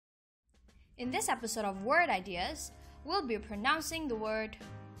In this episode of Word Ideas, we'll be pronouncing the word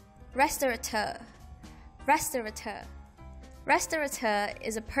Restaurateur. Restaurateur. Restaurateur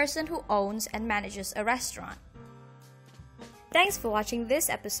is a person who owns and manages a restaurant. Thanks for watching this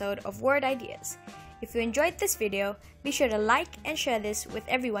episode of Word Ideas. If you enjoyed this video, be sure to like and share this with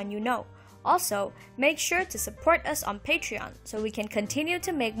everyone you know. Also, make sure to support us on Patreon so we can continue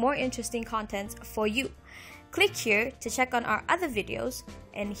to make more interesting content for you. Click here to check on our other videos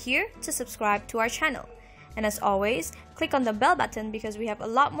and here to subscribe to our channel. And as always, click on the bell button because we have a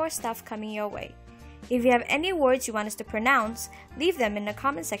lot more stuff coming your way. If you have any words you want us to pronounce, leave them in the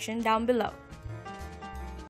comment section down below.